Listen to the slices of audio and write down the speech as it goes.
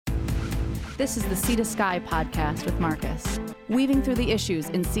This is the Sea to Sky podcast with Marcus, weaving through the issues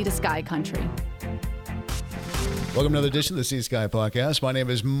in Sea to Sky country. Welcome to another edition of the Sea to Sky podcast. My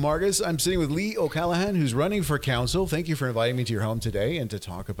name is Marcus. I'm sitting with Lee O'Callaghan, who's running for council. Thank you for inviting me to your home today and to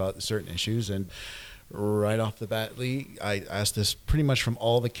talk about certain issues. And right off the bat, Lee, I asked this pretty much from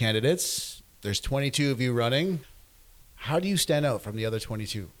all the candidates. There's 22 of you running. How do you stand out from the other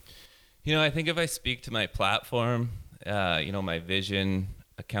 22? You know, I think if I speak to my platform, my vision,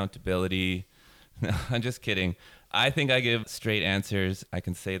 accountability, no, I'm just kidding. I think I give straight answers. I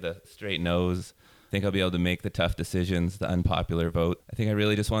can say the straight no's. I think I'll be able to make the tough decisions, the unpopular vote. I think I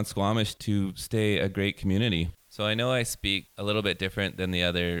really just want Squamish to stay a great community. So I know I speak a little bit different than the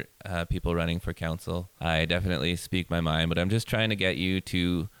other people running for council. I definitely speak my mind, but I'm just trying to get you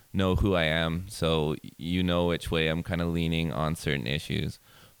to know who I am so you know which way I'm kind of leaning on certain issues.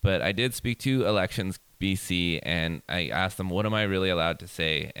 But I did speak to Elections BC, and I asked them, what am I really allowed to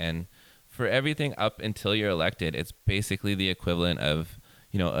say? And for everything up until you're elected, it's basically the equivalent of,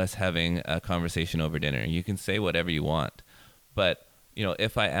 us having a conversation over dinner. You can say whatever you want. But,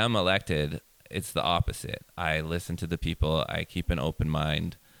 if I am elected, it's the opposite. I listen to the people, I keep an open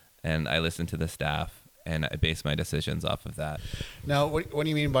mind, and I listen to the staff. And I base my decisions off of that. Now, what do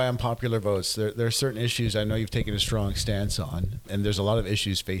you mean by unpopular votes? There are certain issues I know you've taken a strong stance on, and there's a lot of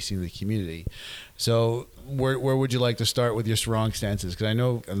issues facing the community. So where would you like to start with your strong stances? Because I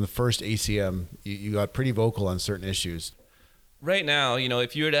know in the first ACM, you got pretty vocal on certain issues. Right now,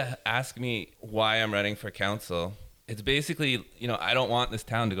 if you were to ask me why I'm running for council, it's basically, I don't want this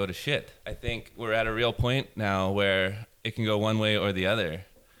town to go to shit. I think we're at a real point now where it can go one way or the other.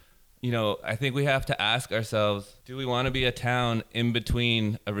 I think we have to ask ourselves, do we want to be a town in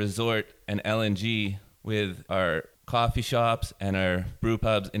between a resort and LNG with our coffee shops and our brew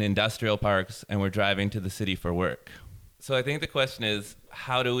pubs and industrial parks, and we're driving to the city for work? So I think the question is,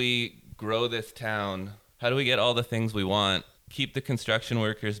 how do we grow this town? How do we get all the things we want? Keep the construction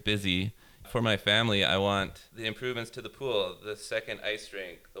workers busy. For my family, I want the improvements to the pool, the second ice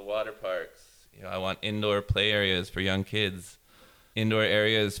rink, the water parks. I want indoor play areas for young kids. Indoor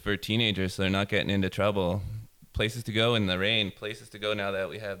areas for teenagers so they're not getting into trouble, places to go in the rain, places to go now that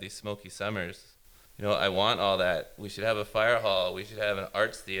we have these smoky summers. I want all that. We should have a fire hall. We should have an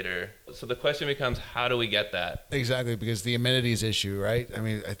arts theater. So the question becomes, how do we get that? Exactly, because the amenities issue, right? I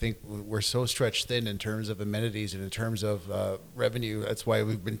mean, I think we're so stretched thin in terms of amenities and in terms of revenue. That's why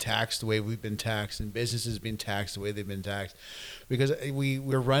we've been taxed the way we've been taxed, and businesses been taxed the way they've been taxed, because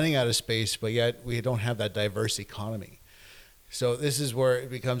we're running out of space, but yet we don't have that diverse economy. So this is where it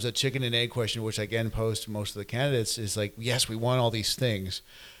becomes a chicken and egg question, which I again pose to most of the candidates, is like, yes, we want all these things,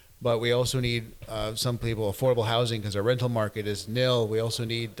 but we also need some people affordable housing because our rental market is nil. We also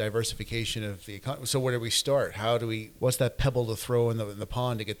need diversification of the economy. So where do we start? What's that pebble to throw in the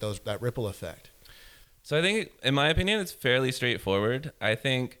pond to get that ripple effect? So I think, in my opinion, it's fairly straightforward. I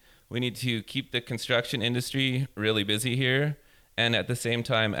think we need to keep the construction industry really busy here and at the same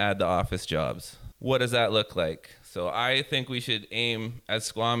time add the office jobs. What does that look like? So I think we should aim as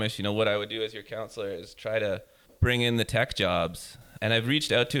Squamish, what I would do as your counselor is try to bring in the tech jobs. And I've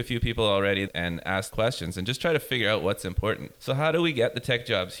reached out to a few people already and asked questions and just try to figure out what's important. So how do we get the tech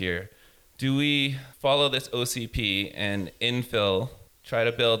jobs here? Do we follow this OCP and infill, try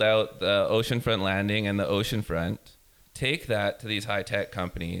to build out the oceanfront landing and the oceanfront, take that to these high-tech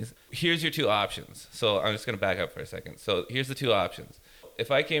companies? Here's your two options. So I'm just going to back up for a second. So here's the two options. If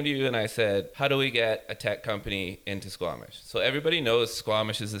I came to you and I said, how do we get a tech company into Squamish? So everybody knows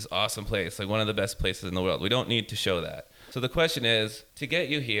Squamish is this awesome place, like one of the best places in the world. We don't need to show that. So the question is, to get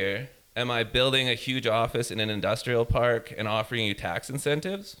you here, am I building a huge office in an industrial park and offering you tax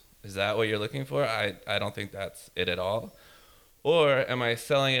incentives? Is that what you're looking for? I don't think that's it at all. Or am I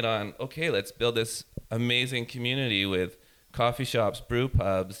selling it on, okay, let's build this amazing community with coffee shops, brew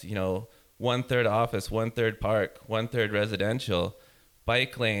pubs, 1/3 office, 1/3 park, 1/3 residential,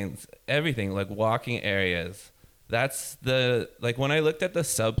 bike lanes, everything, like walking areas. That's when I looked at the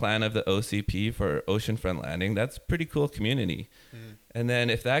subplan of the OCP for Oceanfront Landing, that's pretty cool community. And then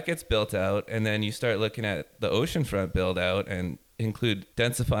if that gets built out and then you start looking at the oceanfront build out and include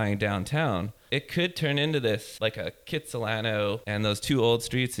densifying downtown, it could turn into this like a Kitsilano and those two old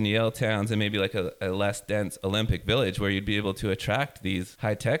streets in Yale towns and maybe like a less dense Olympic Village where you'd be able to attract these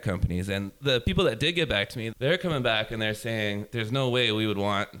high-tech companies. And the people that did get back to me, they're coming back and they're saying there's no way we would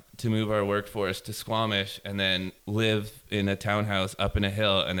want to move our workforce to Squamish and then live in a townhouse up in a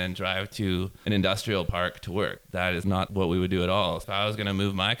hill and then drive to an industrial park to work. That is not what we would do at all. If I was going to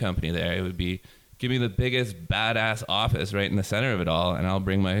move my company there, it would be give me the biggest badass office right in the center of it all, and I'll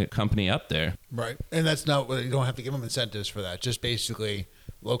bring my company up there. Right. And that's not, you don't have to give them incentives for that. Just basically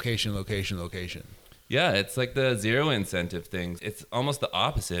Location, location, location. Yeah, it's like the zero incentive thing. It's almost the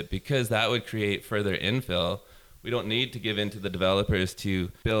opposite, because that would create further infill. We don't need to give in to the developers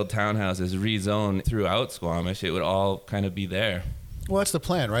to build townhouses, rezone throughout Squamish. It would all kind of be there. Well, that's the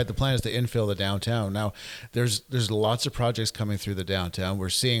plan, right? The plan is to infill the downtown. Now, there's lots of projects coming through the downtown. We're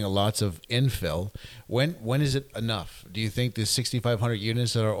seeing lots of infill. When is it enough? Do you think the 6,500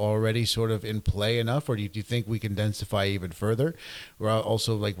 units that are already sort of in play enough, or do you think we can densify even further? We're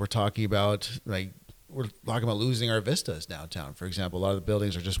also we're talking about losing our vistas downtown. For example, a lot of the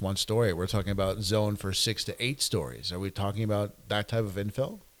buildings are just one story. We're talking about zone for 6 to 8 stories. Are we talking about that type of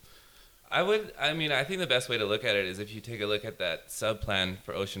infill? I think the best way to look at it is if you take a look at that sub-plan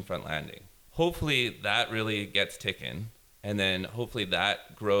for Oceanfront Landing. Hopefully that really gets ticking, and then hopefully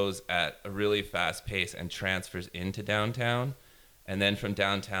that grows at a really fast pace and transfers into downtown, and then from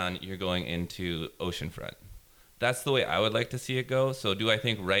downtown you're going into Oceanfront. That's the way I would like to see it go. So do I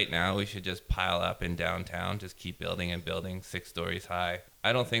think right now we should just pile up in downtown, just keep building and building 6 stories high?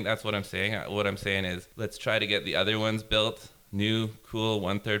 I don't think that's what I'm saying. What I'm saying is let's try to get the other ones built. New, cool,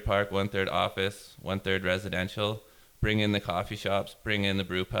 1/3 park, 1/3 office, 1/3 residential. Bring in the coffee shops, bring in the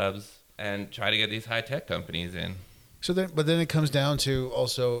brew pubs, and try to get these high-tech companies in. But then it comes down to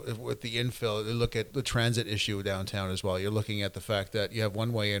also with the infill, you look at the transit issue downtown as well. You're looking at the fact that you have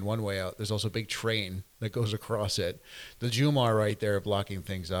one way in, one way out. There's also a big train that goes across it. The Jumar right there blocking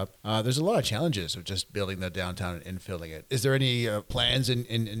things up. There's a lot of challenges of just building the downtown and infilling it. Is there any plans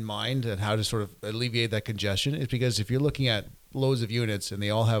in mind on how to sort of alleviate that congestion? It's because if you're looking at loads of units and they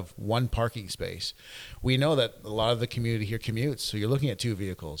all have one parking space, we know that a lot of the community here commutes. So you're looking at 2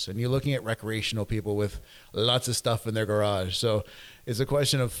 vehicles, and you're looking at recreational people with lots of stuff in their garage. So it's a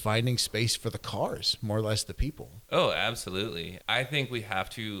question of finding space for the cars, more or less the people. Oh, absolutely. I think we have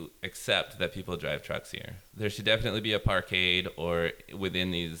to accept that people drive trucks here. There should definitely be a parkade or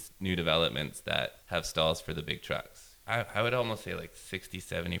within these new developments that have stalls for the big trucks. I would almost say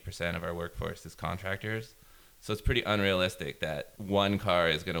 60-70% of our workforce is contractors. So it's pretty unrealistic that one car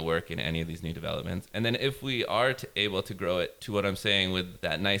is going to work in any of these new developments. And then if we are able to grow it to what I'm saying with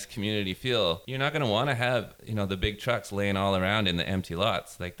that nice community feel, you're not going to want to have, the big trucks laying all around in the empty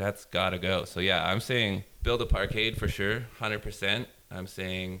lots. That's got to go. So yeah, I'm saying build a parkade for sure, 100%. I'm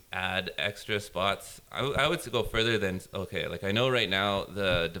saying add extra spots. I would go further than, I know right now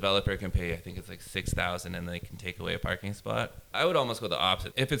the developer can pay, I think it's $6,000 and they can take away a parking spot. I would almost go the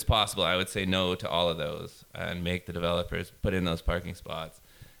opposite. If it's possible, I would say no to all of those and make the developers put in those parking spots.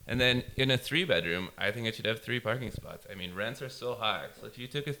 And then in a 3-bedroom, I think it should have 3 parking spots. Rents are so high. So if you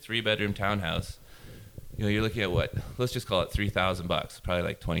took a 3-bedroom townhouse, you're looking at what? Let's just call it $3,000,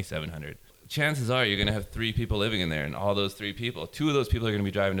 probably $2,700. Chances are you're going to have 3 people living in there, and all those 3 people, 2 of those people are going to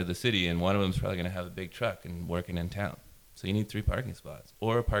be driving to the city, and one of them is probably going to have a big truck and working in town. So you need 3 parking spots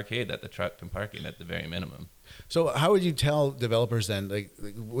or a parkade that the truck can park in at the very minimum. So how would you tell developers then,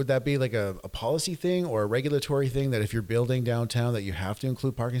 would that be a policy thing or a regulatory thing that if you're building downtown that you have to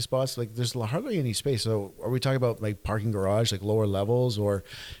include parking spots? There's hardly any space. So are we talking about parking garage, lower levels, or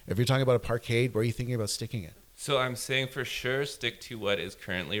if you're talking about a parkade, where are you thinking about sticking it? So I'm saying for sure stick to what is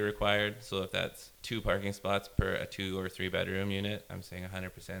currently required. So if that's 2 parking spots per a 2 or 3 bedroom unit, I'm saying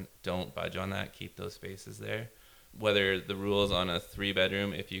 100% don't budge on that. Keep those spaces there. Whether the rules on a 3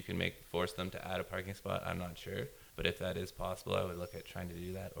 bedroom, if you can force them to add a parking spot, I'm not sure. But if that is possible, I would look at trying to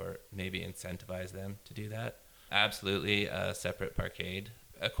do that or maybe incentivize them to do that. Absolutely a separate parkade.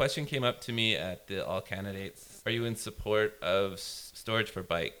 A question came up to me at the all candidates. Are you in support of storage for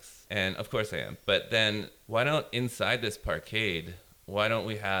bikes? And of course I am. But then why don't inside this parkade, why don't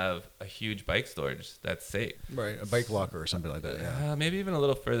we have a huge bike storage that's safe? Right, a bike locker or something like that. Yeah. Maybe even a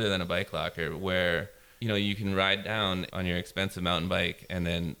little further than a bike locker where, you can ride down on your expensive mountain bike and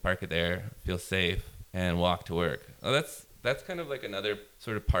then park it there, feel safe, and walk to work. Well, that's kind of another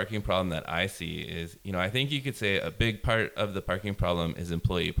sort of parking problem that I see is, I think you could say a big part of the parking problem is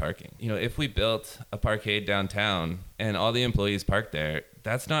employee parking. If we built a parkade downtown and all the employees parked there,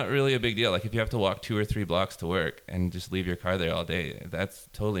 that's not really a big deal. If you have to walk 2 or 3 blocks to work and just leave your car there all day, that's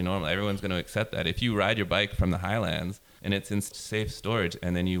totally normal. Everyone's going to accept that. If you ride your bike from the Highlands and it's in safe storage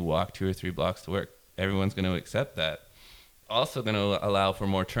and then you walk 2 or 3 blocks to work, everyone's going to accept that. Also going to allow for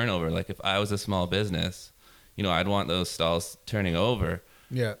more turnover. If I was a small business, I'd want those stalls turning over.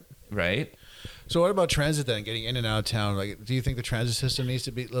 Yeah. Right? So what about transit then, getting in and out of town? Do you think the transit system needs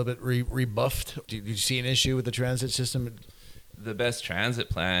to be a little bit rebuffed? Do you see an issue with the transit system? The best transit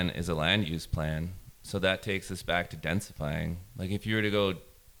plan is a land use plan. So that takes us back to densifying. If you were to go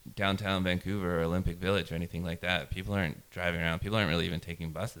downtown Vancouver or Olympic Village or anything like that, people aren't driving around. People aren't really even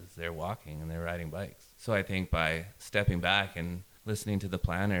taking buses. They're walking and they're riding bikes. So I think by stepping back and listening to the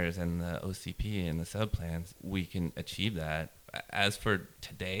planners and the OCP and the subplans, we can achieve that. As for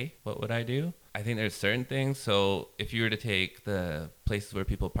today, what would I do? I think there's certain things. So if you were to take the places where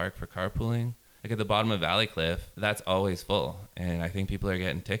people park for carpooling, like at the bottom of Valley Cliff, that's always full. And I think people are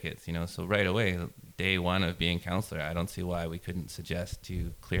getting tickets, So right away, day one of being counselor, I don't see why we couldn't suggest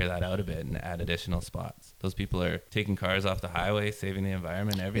to clear that out a bit and add additional spots. Those people are taking cars off the highway, saving the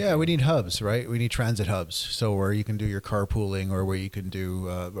environment, everything. Yeah, we need hubs, right? We need transit hubs. So where you can do your carpooling, or where you can do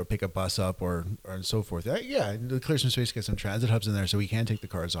or pick a bus up, or so forth. Yeah, clear some space, get some transit hubs in there, so we can take the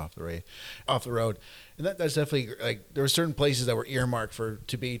cars off the road. And that's definitely, like, there were certain places that were earmarked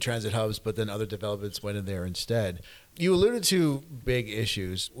to be transit hubs, but then other developments went in there instead. You alluded to big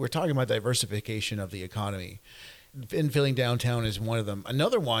issues. We're talking about diversification of the economy. Infilling downtown is one of them.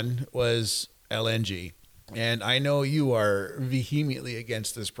 Another one was LNG. And I know you are vehemently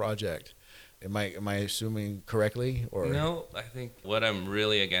against this project. Am I assuming correctly? Or No, I think what I'm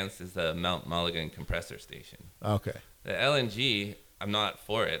really against is the Mount Mulligan compressor station. Okay. The LNG, I'm not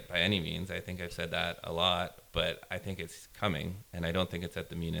for it by any means. I think I've said that a lot, but I think it's coming, and I don't think it's at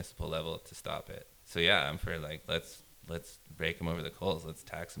the municipal level to stop it. So yeah, I'm for, like, let's break them over the coals. Let's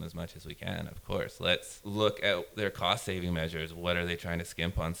tax them as much as we can, of course. Let's look at their cost-saving measures. What are they trying to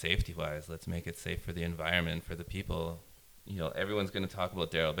skimp on safety-wise? Let's make it safe for the environment, for the people. Everyone's going to talk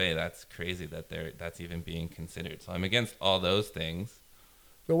about Darrell Bay. That's crazy that that's even being considered. So I'm against all those things.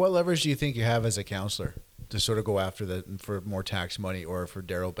 But what leverage do you think you have as a counselor to sort of go after for more tax money, or for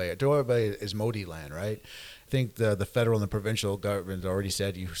Darrell Bay? Darrell Bay is Modi land, right? I think the federal and the provincial government already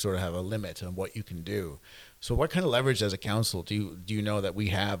said you sort of have a limit on what you can do. So what kind of leverage as a council do you know that we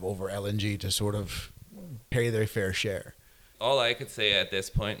have over LNG to sort of pay their fair share? All I could say at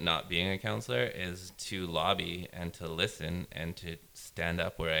this point, not being a counselor, is to lobby and to listen and to stand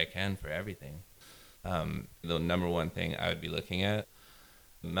up where I can for everything. The number one thing I would be looking at,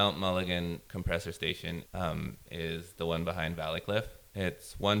 Mount Mulligan compressor station, is the one behind Valley Cliff.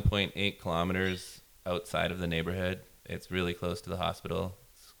 It's 1.8 kilometers outside of the neighborhood. It's really close to the hospital.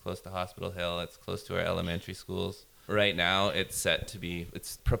 It's close to Hospital Hill. It's close to our elementary schools. Right now, it's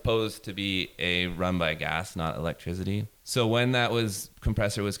proposed to be a run by gas, not electricity. So when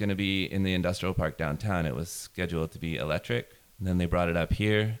compressor was going to be in the industrial park downtown, it was scheduled to be electric. And then they brought it up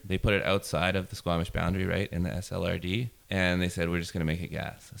here. They put it outside of the Squamish boundary, right, in the SLRD. And they said, we're just going to make it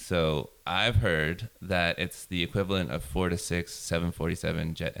gas. So I've heard that it's the equivalent of 4 to 6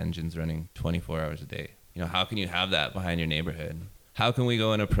 747 jet engines running 24 hours a day. How can you have that behind your neighborhood? How can we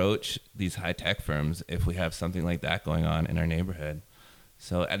go and approach these high-tech firms if we have something like that going on in our neighborhood?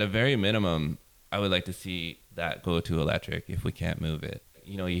 So at a very minimum, I would like to see that go to electric if we can't move it.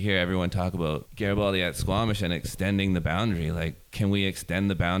 You hear everyone talk about Garibaldi at Squamish and extending the boundary. Like, can we extend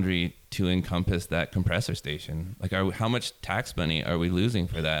the boundary to encompass that compressor station? Like, how much tax money are we losing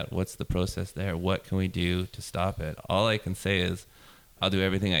for that? What's the process there? What can we do to stop it? All I can say is I'll do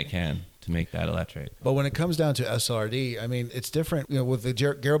everything I can to make that electric. But when it comes down to SLRD, I mean, it's different. With the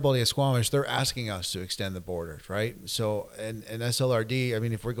Garibaldi at Squamish, they're asking us to extend the borders, right? So, and SLRD, I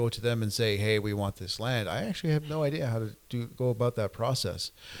mean, if we go to them and say, hey, we want this land, I actually have no idea how to go about that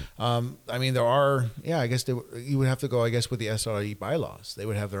process. I mean, I guess you would have to go, I guess, with the SLRD bylaws. They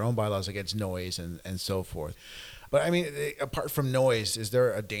would have their own bylaws against noise and so forth. But I mean, apart from noise, is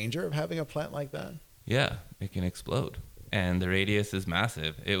there a danger of having a plant like that? Yeah, it can explode. And the radius is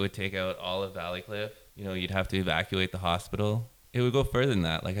massive. It would take out all of Valley Cliff. You'd have to evacuate the hospital. It would go further than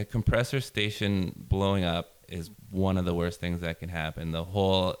that. Like, a compressor station blowing up is one of the worst things that can happen.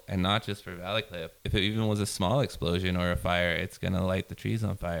 And not just for Valley Cliff. If it even was a small explosion or a fire, it's going to light the trees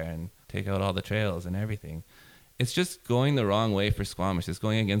on fire and take out all the trails and everything. It's just going the wrong way for Squamish. It's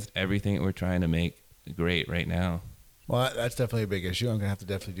going against everything that we're trying to make great right now. Well, that's definitely a big issue. I'm going to have to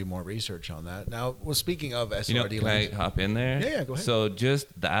definitely do more research on that. Now, speaking of SLRD can I hop in there? Yeah, go ahead. So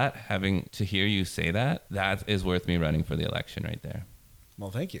just that, having to hear you say that is worth me running for the election right there.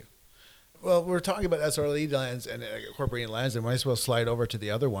 Well, thank you. Well, we're talking about SLRD lands and incorporating lands, and might as well slide over to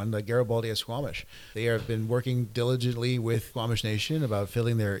the other one, the Garibaldi at Squamish. They have been working diligently with Squamish Nation about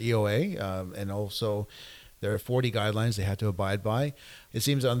filling their EOA, and also there are 40 guidelines they had to abide by. It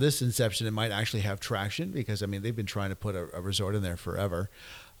seems on this inception it might actually have traction because, I mean, they've been trying to put a resort in there forever.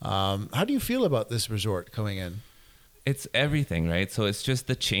 How do you feel about this resort coming in? It's everything, right? So it's just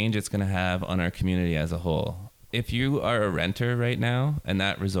the change it's going to have on our community as a whole. If you are a renter right now and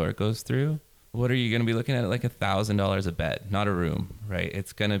that resort goes through, what are you going to be looking at? Like $1,000 a bed, not a room, right?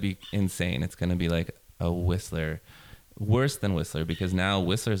 It's going to be insane. It's going to be like a Whistler, worse than Whistler, because now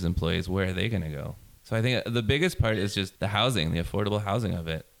Whistler's employees, where are they going to go? So I think the biggest part is just the housing, the affordable housing of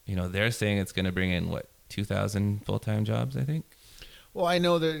it. They're saying it's going to bring in, 2,000 full-time jobs, I think? Well, I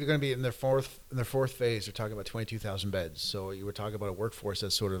know they're going to be in their fourth phase. They're talking about 22,000 beds. So you were talking about a workforce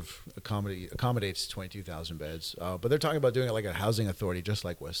that sort of accommodates 22,000 beds. But they're talking about doing it like a housing authority, just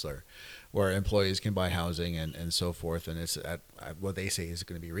like Whistler, where employees can buy housing and so forth. And it's at what they say is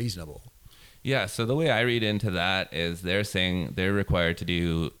going to be reasonable. Yeah, so the way I read into that is they're saying they're required to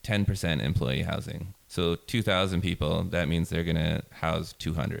do 10% employee housing. So 2,000 people, that means they're going to house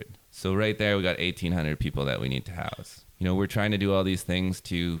 200. So right there, we got 1,800 people that we need to house. We're trying to do all these things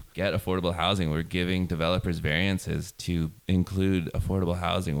to get affordable housing. We're giving developers variances to include affordable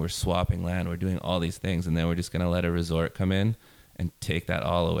housing. We're swapping land. We're doing all these things. And then we're just going to let a resort come in and take that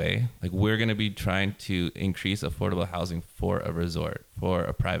all away. Like, we're going to be trying to increase affordable housing for a resort, for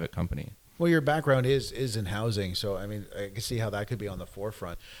a private company. Well, your background is in housing. So, I mean, I can see how that could be on the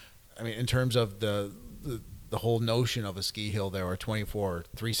forefront. I mean, in terms of the whole notion of a ski hill there, or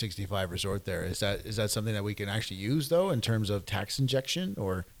 365 resort there, is that something that we can actually use, though, in terms of tax injection?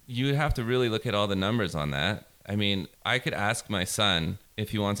 Or you have to really look at all the numbers on that. I mean, I could ask my son if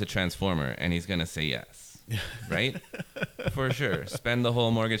he wants a transformer, and he's going to say yes. Right? For sure. Spend the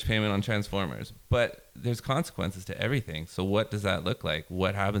whole mortgage payment on transformers. But there's consequences to everything. So what does that look like?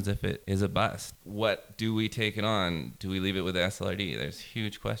 What happens if it is a bust? What do we take it on? Do we leave it with the SLRD? There's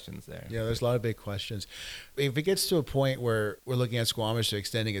huge questions there. Yeah, there's a lot of big questions. If it gets to a point where we're looking at Squamish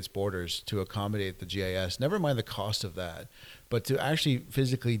extending its borders to accommodate the GIS, never mind the cost of that, but to actually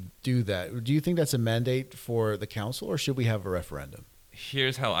physically do that, do you think that's a mandate for the council, or should we have a referendum?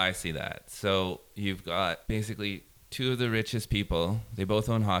 Here's how I see that. So you've got basically two of the richest people. They both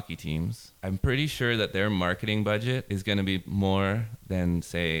own hockey teams. I'm pretty sure that their marketing budget is going to be more than,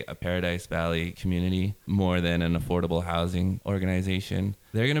 say, a Paradise Valley community, more than an affordable housing organization.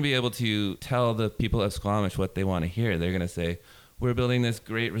 They're going to be able to tell the people of Squamish what they want to hear. They're going to say, we're building this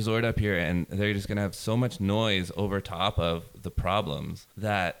great resort up here, and they're just going to have so much noise over top of the problems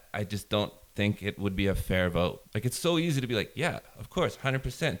that I just don't think it would be a fair vote. Like, it's so easy to be like, yeah, of course,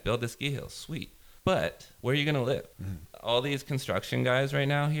 100%, build the ski hill, sweet. But where are you going to live? All these construction guys right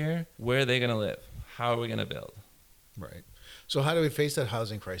now here, where are they going to live? How are we going to build? Right. So how do we face that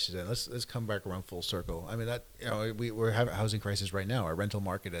housing crisis then? Let's come back around full circle. I mean, that, we're having a housing crisis right now. Our rental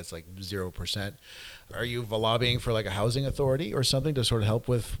market is like 0%. Are you lobbying for like a housing authority or something to sort of help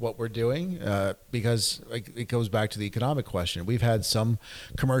with what we're doing? Because it goes back to the economic question. We've had some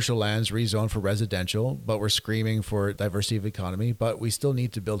commercial lands rezoned for residential, but we're screaming for diversity of economy, but we still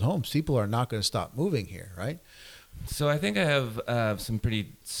need to build homes. People are not going to stop moving here, right? So I think I have some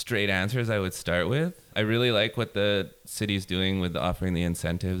pretty straight answers I would start with. I really like what the city's doing with offering the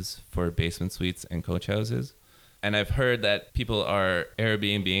incentives for basement suites and coach houses. And I've heard that people are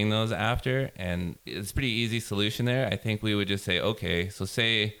Airbnb-ing those after, and it's a pretty easy solution there. I think we would just say, okay, so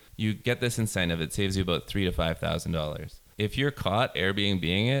say you get this incentive, it saves you about $3,000 to $5,000. If you're caught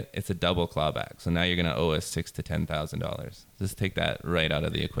Airbnb-ing it, it's a double clawback. So now you're going to owe us $6,000 to $10,000. Just take that right out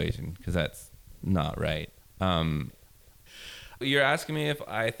of the equation, because that's not right. You're asking me if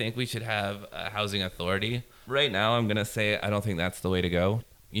I think we should have a housing authority. Right now, I'm going to say I don't think that's the way to go.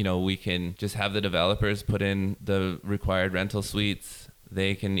 We can just have the developers put in the required rental suites.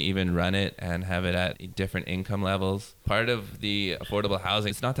 They can even run it and have it at different income levels. Part of the affordable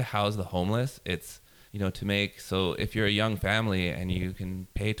housing, it's not to house the homeless. It's, to make, so if you're a young family and you can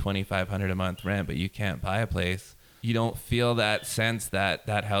pay $2,500 a month rent, but you can't buy a place, you don't feel that sense that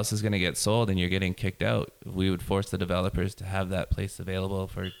that house is going to get sold and you're getting kicked out. We would force the developers to have that place available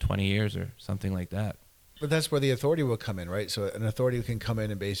for 20 years or something like that. But that's where the authority will come in, right? So an authority can come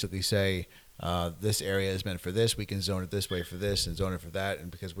in and basically say, this area is meant for this, we can zone it this way for this and zone it for that, and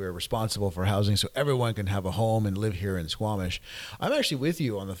because we're responsible for housing so everyone can have a home and live here in Squamish. I'm actually with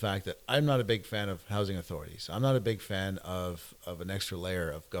you on the fact that I'm not a big fan of housing authorities. I'm not a big fan of an extra layer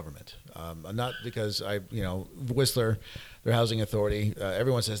of government. I'm not, because Whistler, their housing authority,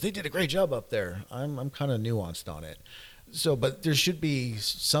 everyone says they did a great job up there. I'm kind of nuanced on it. So, but there should be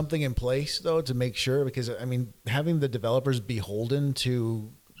something in place, though, to make sure, because, I mean, having the developers beholden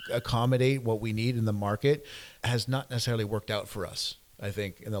to accommodate what we need in the market has not necessarily worked out for us, I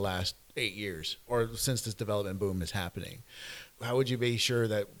think, in the last 8 years or since this development boom is happening. How would you be sure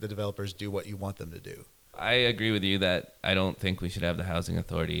that the developers do what you want them to do? I agree with you that I don't think we should have the housing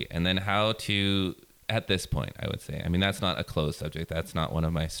authority. And then how to, at this point, I would say, I mean, that's not a closed subject. That's not one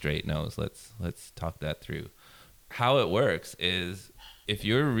of my straight no's. Let's talk that through. How it works is if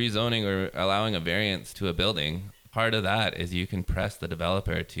you're rezoning or allowing a variance to a building, part of that is you can press the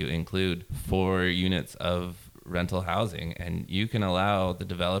developer to include 4 units of rental housing, and you can allow the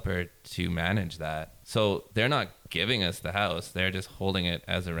developer to manage that. So they're not giving us the house, they're just holding it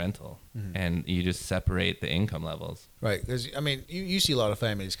as a rental. And you just separate the income levels. Right. Because, I mean, you see a lot of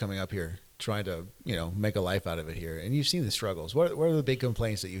families coming up here trying to, make a life out of it here. And you've seen the struggles. What are the big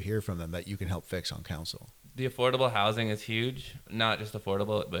complaints that you hear from them that you can help fix on council? The affordable housing is huge. Not just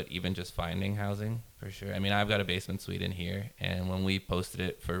affordable, but even just finding housing, for sure. I mean, I've got a basement suite in here, and when we posted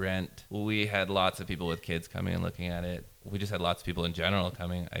it for rent, we had lots of people with kids coming and looking at it. We just had lots of people in general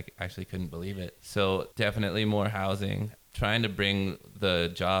coming. I actually couldn't believe it. So definitely more housing. Trying to bring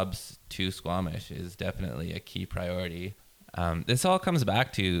the jobs to Squamish is definitely a key priority. This all comes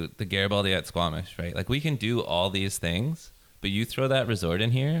back to the Garibaldi at Squamish, right? Like, we can do all these things, but you throw that resort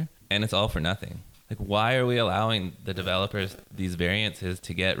in here, and it's all for nothing. Like, why are we allowing the developers these variances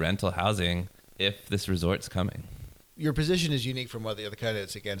to get rental housing if this resort's coming? Your position is unique from what the other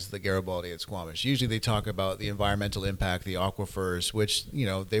candidates against the Garibaldi at Squamish. Usually they talk about the environmental impact, the aquifers, which,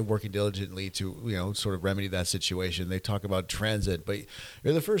 they're working diligently to, sort of remedy that situation. They talk about transit, but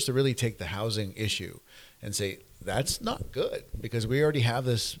you're the first to really take the housing issue and say, that's not good, because we already have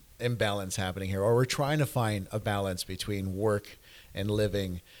this imbalance happening here, or we're trying to find a balance between work and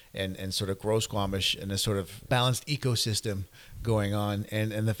living and sort of grow Squamish and a sort of balanced ecosystem going on,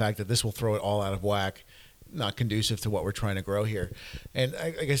 and the fact that this will throw it all out of whack, not conducive to what we're trying to grow here. And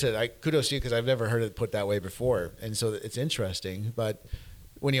like I said, kudos to you, because I've never heard it put that way before, and so it's interesting. But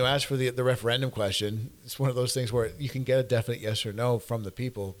when you ask for the referendum question, it's one of those things where you can get a definite yes or no from the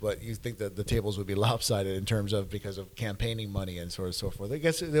people, but you think that the tables would be lopsided in terms of, because of campaigning money and sort of so forth. I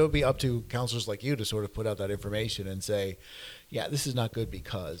guess it would be up to councilors like you to sort of put out that information and say, yeah, this is not good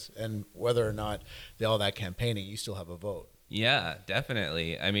because, and whether or not all that campaigning, you still have a vote. Yeah,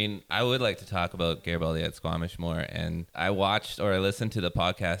 definitely. I mean, I would like to talk about Garibaldi at Squamish more. And I watched or I listened to the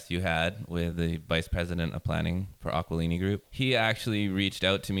podcast you had with the vice president of planning for Aquilini Group. He actually reached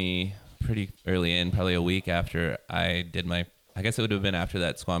out to me pretty early in, probably a week after I did I guess it would have been after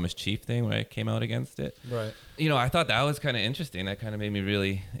that Squamish Chief thing where I came out against it. Right. I thought that was kind of interesting. That kind of made me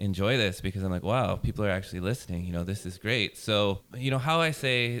really enjoy this, because I'm like, wow, people are actually listening. This is great. So, how I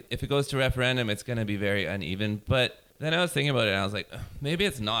say, if it goes to referendum, it's going to be very uneven. But then I was thinking about it, and I was like, maybe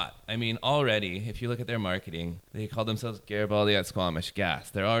it's not. I mean, already, if you look at their marketing, they call themselves Garibaldi at Squamish Gas.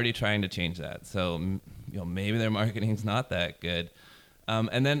 They're already trying to change that. So, maybe their marketing's not that good.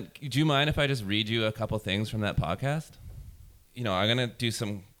 And then, do you mind if I just read you a couple things from that podcast? I'm going to do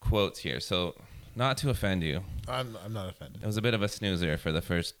some quotes here. So, not to offend you. I'm not offended. It was a bit of a snoozer for the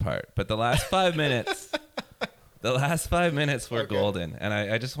first part. But the last 5 minutes... The last 5 minutes were golden. And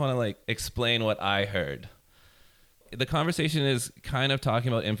I just want to, explain what I heard. The conversation is kind of talking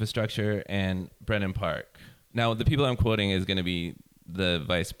about infrastructure and Brennan Park. Now, the people I'm quoting is going to be the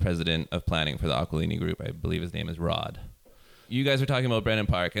vice president of planning for the Aquilini Group. I believe his name is Rod. You guys are talking about Brennan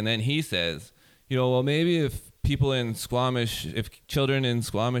Park, and then he says, well, maybe if people in Squamish, if children in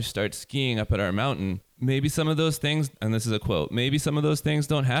Squamish start skiing up at our mountain, maybe some of those things, and this is a quote, maybe some of those things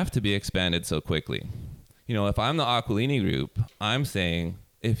don't have to be expanded so quickly. If I'm the Aquilini Group, I'm saying,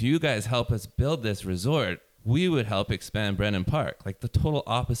 if you guys help us build this resort, we would help expand Brennan Park, like the total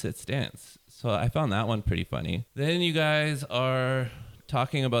opposite stance. So I found that one pretty funny. Then you guys are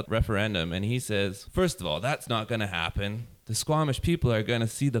talking about referendum, and he says, first of all, that's not going to happen. The Squamish people are going to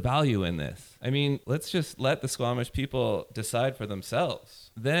see the value in this. I mean, let's just let the Squamish people decide for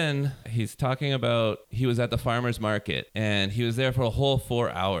themselves. Then he's talking about, he was at the farmer's market and he was there for a whole 4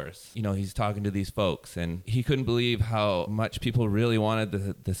 hours. He's talking to these folks and he couldn't believe how much people really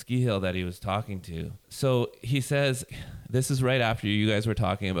wanted the ski hill that he was talking to. So he says, this is right after you guys were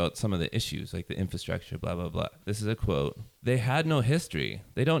talking about some of the issues, like the infrastructure, blah, blah, blah. This is a quote. They had no history.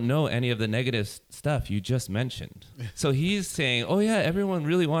 They don't know any of the negative stuff you just mentioned. So he's saying, oh yeah, everyone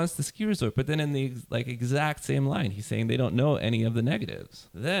really wants the ski resort. But then in the exact same line, he's saying they don't know any of the negatives.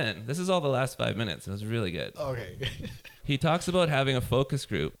 Then, this is all the last 5 minutes. It was really good. Okay. He talks about having a focus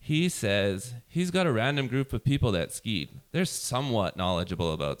group. He says he's got a random group of people that skied. They're somewhat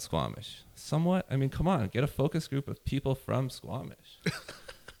knowledgeable about Squamish. Somewhat? I mean, come on, get a focus group of people from Squamish.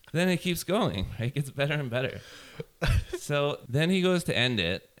 Then it keeps going. It gets better and better. So then he goes to end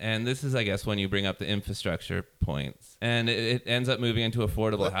it. And this is, I guess, when you bring up the infrastructure points. And it ends up moving into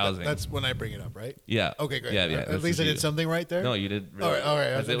affordable housing. That's when I bring it up, right? Yeah. Okay, great. Yeah. At least I did something right there? No, you did. Really all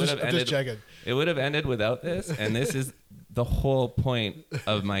right. I'm just checking. It would have ended without this. And this is the whole point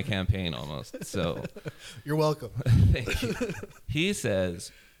of my campaign almost. So you're welcome. Thank you. He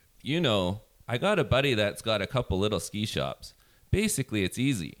says, I got a buddy that's got a couple little ski shops. Basically, it's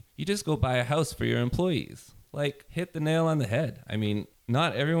easy. You just go buy a house for your employees. Hit the nail on the head. I mean,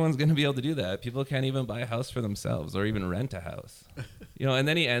 Not everyone's going to be able to do that. People can't even buy a house for themselves or even rent a house. And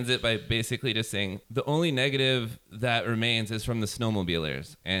then he ends it by basically just saying the only negative that remains is from the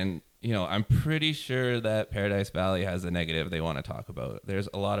snowmobilers. And, I'm pretty sure that Paradise Valley has a negative they want to talk about. There's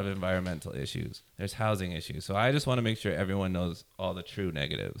a lot of environmental issues. There's housing issues. So I just want to make sure everyone knows all the true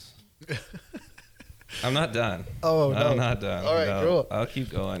negatives. I'm not done. Oh, no. I'm not done. All right, No, cool. I'll keep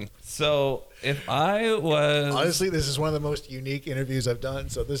going. So if I was... Honestly, this is one of the most unique interviews I've done.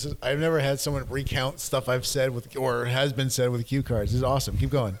 So I've never had someone recount stuff I've said or has been said with cue cards. This is awesome.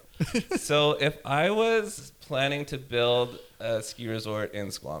 Keep going. So if I was planning to build a ski resort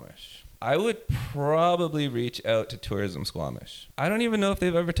in Squamish, I would probably reach out to Tourism Squamish. I don't even know if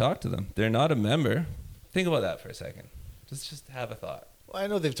they've ever talked to them. They're not a member. Think about that for a second. Just have a thought. Well, I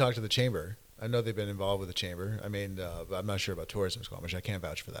know they've talked to the chamber. I know they've been involved with the chamber. I mean, but I'm not sure about Tourism Squamish. I can't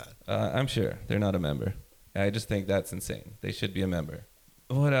vouch for that. I'm sure they're not a member. I just think that's insane. They should be a member.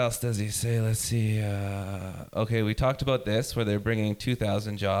 What else does he say? Let's see. Okay, we talked about this where they're bringing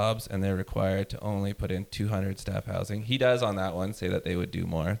 2,000 jobs and they're required to only put in 200 staff housing. He does on that one say that they would do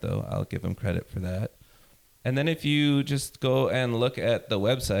more, though I'll give him credit for that. And then if you just go and look at the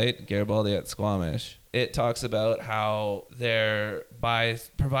website, Garibaldi at Squamish, it talks about how by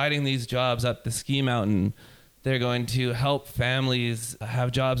providing these jobs up the ski mountain, they're going to help families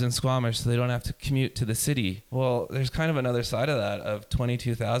have jobs in Squamish so they don't have to commute to the city. Well, there's kind of another side of that of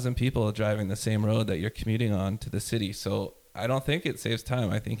 22,000 people driving the same road that you're commuting on to the city. So I don't think it saves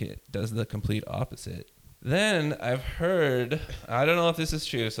time. I think it does the complete opposite. Then I've heard, I don't know if this is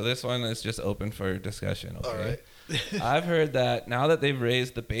true, so this one is just open for discussion. Okay? All right. I've heard that now that they've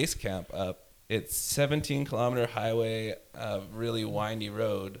raised the base camp up, it's 17-kilometer highway, really windy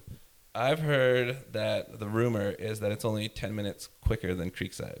road. I've heard that the rumor is that it's only 10 minutes quicker than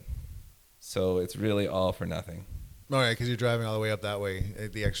Creekside. So it's really all for nothing. All right, because you're driving all the way up that way,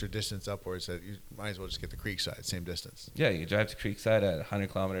 the extra distance upwards, that you might as well just get the Creekside, same distance. Yeah, you drive to Creekside at 100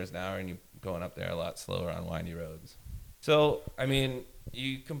 kilometers an hour and you're going up there a lot slower on windy roads. So, I mean,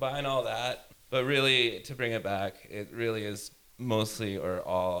 you combine all that, but really, to bring it back, it really is mostly or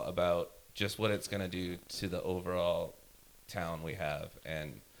all about just what it's going to do to the overall town we have.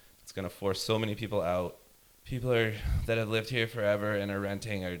 And it's going to force so many people out. People that have lived here forever and are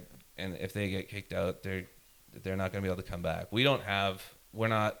renting, and if they get kicked out, they're not going to be able to come back. We're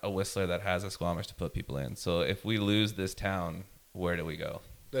not a Whistler that has a Squamish to put people in. So if we lose this town, where do we go?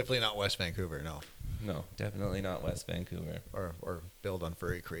 Definitely not West Vancouver, no. No, definitely not West Vancouver. Or build on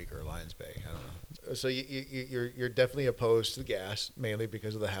Furry Creek or Lions Bay. I don't know. So you're definitely opposed to the gas, mainly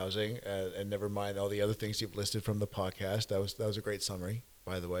because of the housing, and never mind all the other things you've listed from the podcast. That was a great summary,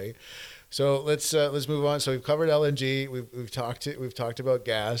 by the way. So let's move on. So we've covered LNG. We've talked about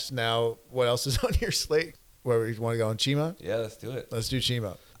gas. Now, what else is on your slate? Where we want to go on Chima? Yeah, let's do it. Let's do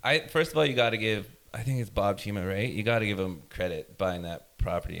Chima. First of all, you got to give. I think it's Bob Chima, right? You got to give him credit buying that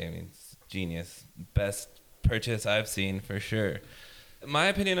property. I mean, it's genius. Best purchase I've seen for sure. My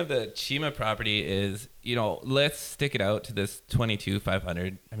opinion of the Chima property is, let's stick it out to this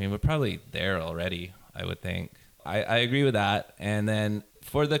 22,500. I mean, we're probably there already, I would think. I agree with that. And then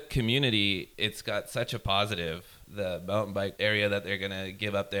for the community, it's got such a positive. The mountain bike area that they're going to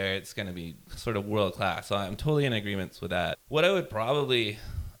give up there, it's going to be sort of world class. So I'm totally in agreement with that. What I would probably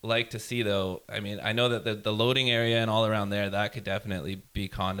like to see, though, I mean, I know that the loading area and all around there, that could definitely be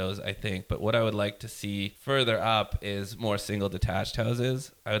condos, I think. But what I would like to see further up is more single detached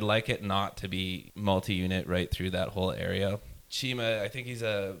houses. I would like it not to be multi-unit right through that whole area. Chima, I think he's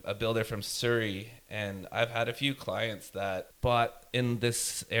a builder from Surrey, and I've had a few clients that bought in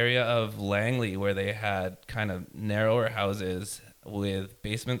this area of Langley where they had kind of narrower houses with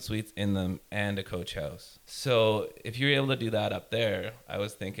basement suites in them and a coach house. So if you're able to do that up there, I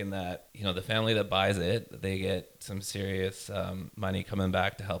was thinking that, the family that buys it, they get some serious money coming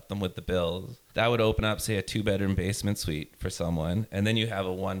back to help them with the bills. That would open up, say, a 2-bedroom basement suite for someone, and then you have a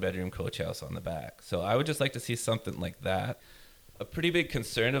 1-bedroom coach house on the back. So I would just like to see something like that. A pretty big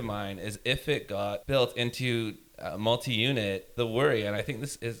concern of mine is if it got built into multi-unit, the worry, and I think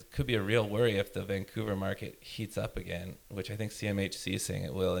could be a real worry if the Vancouver market heats up again, which I think CMHC is saying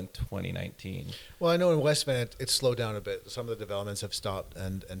it will in 2019. Well, I know in West Van it's slowed down a bit. Some of the developments have stopped,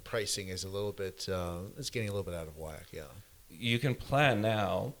 and pricing is a little bit, it's getting a little bit out of whack, yeah. You can plan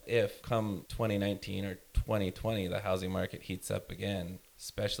now if come 2019 or 2020 the housing market heats up again,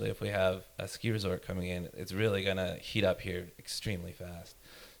 especially if we have a ski resort coming in, it's really going to heat up here extremely fast.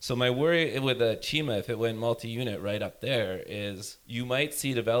 So my worry with Chima, if it went multi-unit right up there, is you might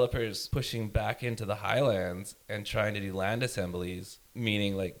see developers pushing back into the highlands and trying to do land assemblies,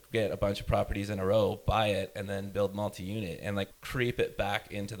 meaning like get a bunch of properties in a row, buy it, and then build multi-unit and like creep it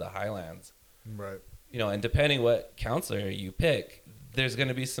back into the highlands. Right. You know, and depending what councillor you pick, there's going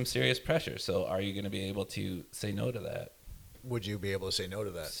to be some serious pressure. So are you going to be able to say no to that? Would you be able to say no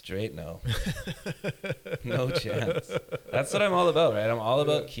to that? Straight no. No chance. That's what I'm all about, right? I'm all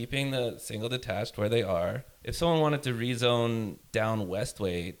about keeping the single detached where they are. If someone wanted to rezone down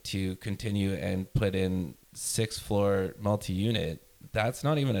Westway to continue and put in 6-floor multi-unit, that's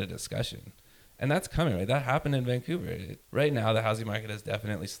not even a discussion. And that's coming, right? That happened in Vancouver. Right now, the housing market has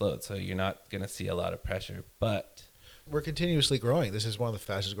definitely slowed, so you're not going to see a lot of pressure. But we're continuously growing. This is one of the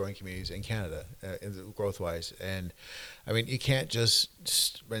fastest growing communities in Canada, growth wise. And I mean, you can't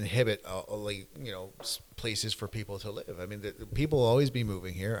just inhibit places for people to live. I mean, people will always be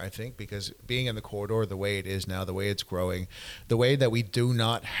moving here, I think, because being in the corridor the way it is now, the way it's growing, the way that we do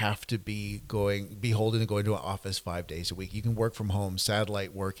not have to be beholden to going to an office 5 days a week. You can work from home,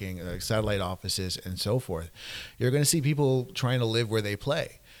 satellite working, satellite offices, and so forth. You're going to see people trying to live where they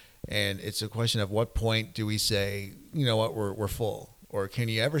play. And it's a question of what point do we say, you know what, we're full, or can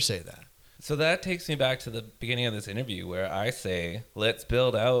you ever say that? So that takes me back to the beginning of this interview where I say, let's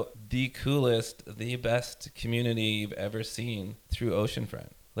build out the coolest, the best community you've ever seen through Oceanfront.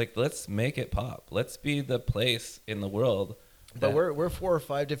 Like, let's make it pop. Let's be the place in the world. But we're 4 or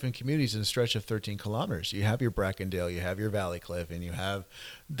 5 different communities in a stretch of 13 kilometers. You have your Brackendale, you have your Valleycliff, and you have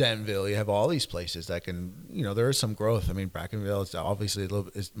Denville. You have all these places that can, there is some growth. I mean, Brackendale is obviously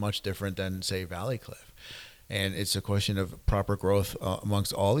is much different than, say, Valleycliff. And it's a question of proper growth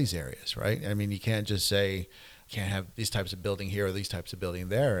amongst all these areas, right? I mean, you can't just say, you can't have these types of building here or these types of building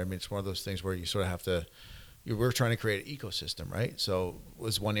there. I mean, it's one of those things where you sort of have to, we're trying to create an ecosystem, right? So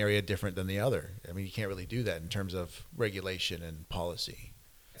was one area different than the other? I mean, you can't really do that in terms of regulation and policy.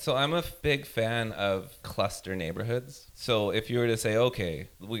 So I'm a big fan of cluster neighborhoods. So if you were to say, okay,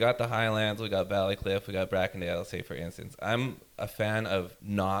 we got the Highlands, we got Valleycliff, we got Brackendale, say for instance, I'm a fan of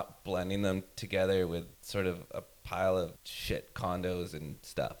not blending them together with sort of a pile of shit condos and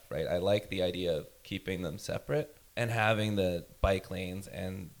stuff, right? I like the idea of keeping them separate and having the bike lanes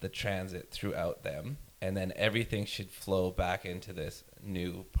and the transit throughout them. And then everything should flow back into this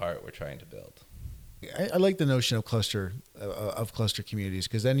new part we're trying to build. I like the notion of cluster communities,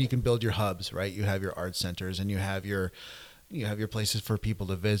 because then you can build your hubs, right? You have your art centers and you have your places for people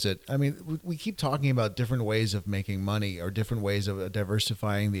to visit. I mean, we keep talking about different ways of making money or different ways of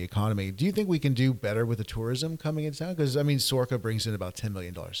diversifying the economy. Do you think we can do better with the tourism coming into town? Because I mean, Sorka brings in about $10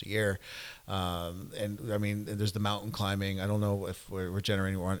 million a year, and I mean, there's the mountain climbing. I don't know if we're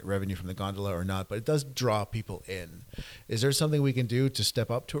generating revenue from the gondola or not, but it does draw people in. Is there something we can do to step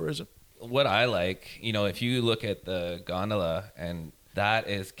up tourism? What I like, if you look at the gondola, and that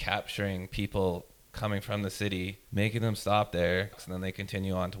is capturing people coming from the city, making them stop there, and then they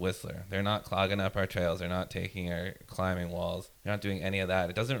continue on to Whistler. They're not clogging up our trails. They're not taking our climbing walls. They're not doing any of that.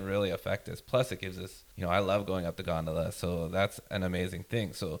 It doesn't really affect us. Plus, it gives us, I love going up the gondola, so that's an amazing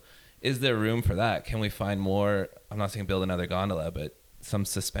thing. So is there room for that? Can we find more? I'm not saying build another gondola, but some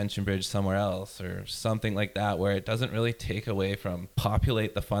suspension bridge somewhere else or something like that, where it doesn't really take away from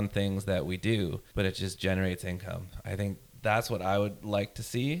populate the fun things that we do, but it just generates income. I think that's what I would like to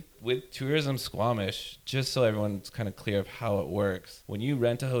see. With Tourism Squamish, just so everyone's kind of clear of how it works, when you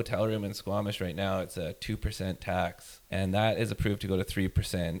rent a hotel room in Squamish right now, it's a 2% tax, and that is approved to go to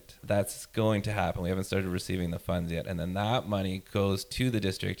 3%. That's going to happen. We haven't started receiving the funds yet. And then that money goes to the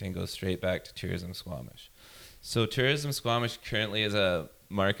district and goes straight back to Tourism Squamish. So Tourism Squamish currently is a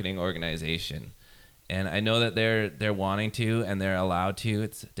marketing organization, and I know that they're wanting to and they're allowed to.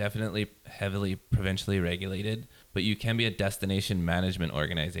 It's definitely heavily provincially regulated, but you can be a destination management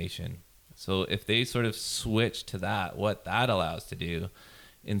organization. So if they sort of switch to that, what that allows to do,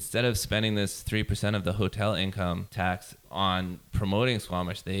 instead of spending this 3% of the hotel income tax on promoting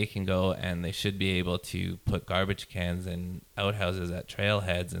Squamish, they can go and they should be able to put garbage cans and outhouses at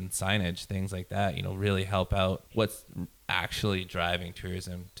trailheads and signage, things like that, really help out what's actually driving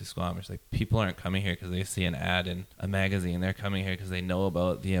tourism to Squamish. Like, people aren't coming here because they see an ad in a magazine. They're coming here because they know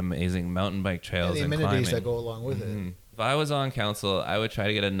about the amazing mountain bike trails and amenities climbing that go along with it. If I was on council, I would try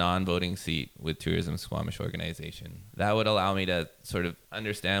to get a non-voting seat with Tourism Squamish organization. That would allow me to sort of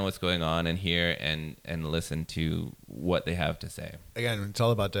understand what's going on and hear and listen to what they have to say. Again, it's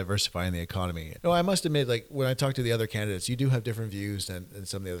all about diversifying the economy. No, I must admit, like, when I talk to the other candidates, you do have different views than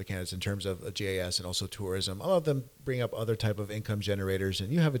some of the other candidates in terms of GIS and also tourism. A lot of them bring up other type of income generators,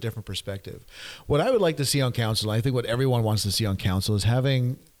 and you have a different perspective. What I would like to see on council, I think what everyone wants to see on council, is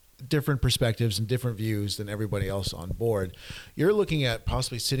having different perspectives and different views than everybody else on board. You're looking at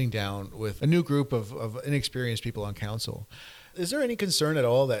possibly sitting down with a new group of inexperienced people on council. Is there any concern at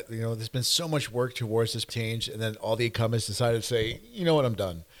all that, there's been so much work towards this change and then all the incumbents decided to say, you know what, I'm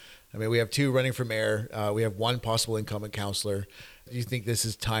done? I mean, we have 2 running for mayor. We have 1 possible incumbent councillor. Do you think this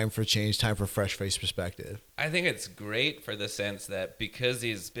is time for change, time for fresh face perspective? I think it's great for the sense that because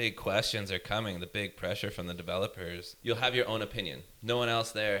these big questions are coming, the big pressure from the developers, you'll have your own opinion. No one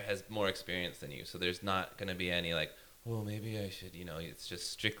else there has more experience than you. So there's not going to be any like, well, maybe I should, it's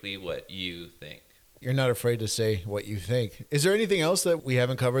just strictly what you think. You're not afraid to say what you think. Is there anything else that we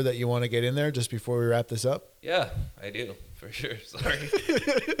haven't covered that you want to get in there just before we wrap this up? Yeah, I do, for sure. Sorry.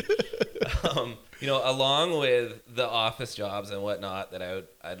 Along with the office jobs and whatnot that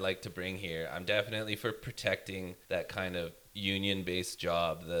I'd like to bring here, I'm definitely for protecting that kind of union-based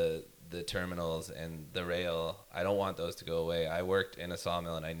job, the terminals and the rail. I don't want those to go away. I worked in a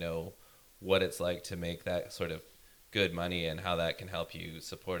sawmill and I know what it's like to make that sort of good money and how that can help you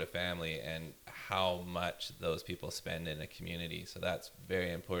support a family and how much those people spend in a community. So that's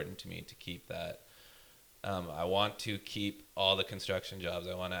very important to me to keep that. I want to keep all the construction jobs.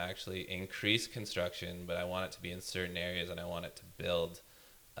 I want to actually increase construction, but I want it to be in certain areas and I want it to build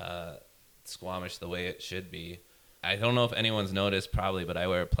Squamish the way it should be. I don't know if anyone's noticed, probably, but I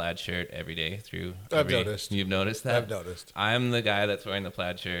wear a plaid shirt every day through. I've noticed. You've noticed that? I've noticed. I'm the guy that's wearing the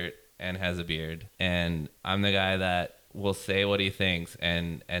plaid shirt and has a beard, and I'm the guy that will say what he thinks,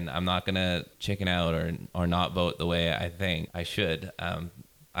 and I'm not gonna chicken out or not vote the way I think I should. I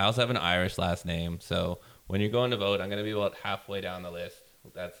also have an Irish last name, so when you're going to vote, I'm gonna be about halfway down the list.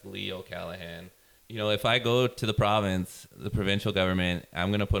 That's Lee O'Callaghan. If I go to the province, the provincial government, I'm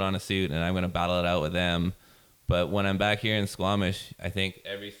gonna put on a suit and I'm gonna battle it out with them. But when I'm back here in Squamish, I think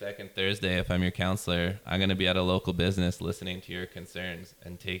every second Thursday, if I'm your counselor, I'm going to be at a local business listening to your concerns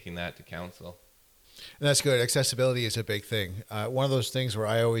and taking that to council. And that's good. Accessibility is a big thing. One of those things where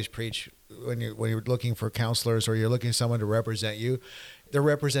I always preach when you're looking for counselors or you're looking for someone to represent you, they're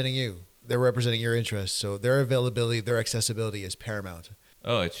representing you. They're representing your interests. So their availability, their accessibility is paramount.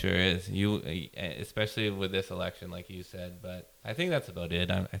 Oh, it sure is. You, especially with this election, like you said. But I think that's about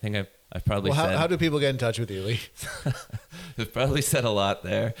it. I think I've probably said. How do people get in touch with you, Lee? I've probably said a lot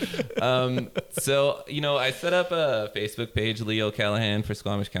there. So I set up a Facebook page, Lee O'Callaghan for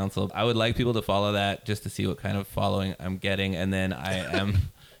Squamish Council. I would like people to follow that just to see what kind of following I'm getting, and then I am.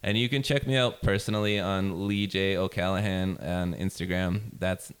 And you can check me out personally on Lee J. O'Callaghan on Instagram.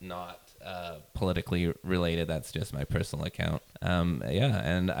 That's not politically related. That's just my personal account.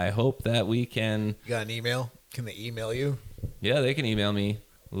 And I hope that we can. You got an email? Can they email you? Yeah, they can email me,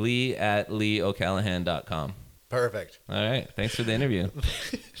 lee@leeocallahan.com. Perfect. All right. Thanks for the interview.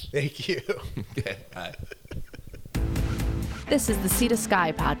 Thank you. Okay. Bye. This is the Sea to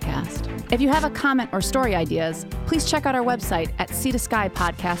Sky podcast. If you have a comment or story ideas, please check out our website at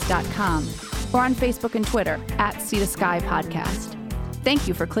seatoskypodcast.com or on Facebook and Twitter @Sea to Sky Podcast. Thank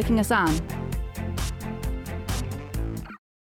you for clicking us on.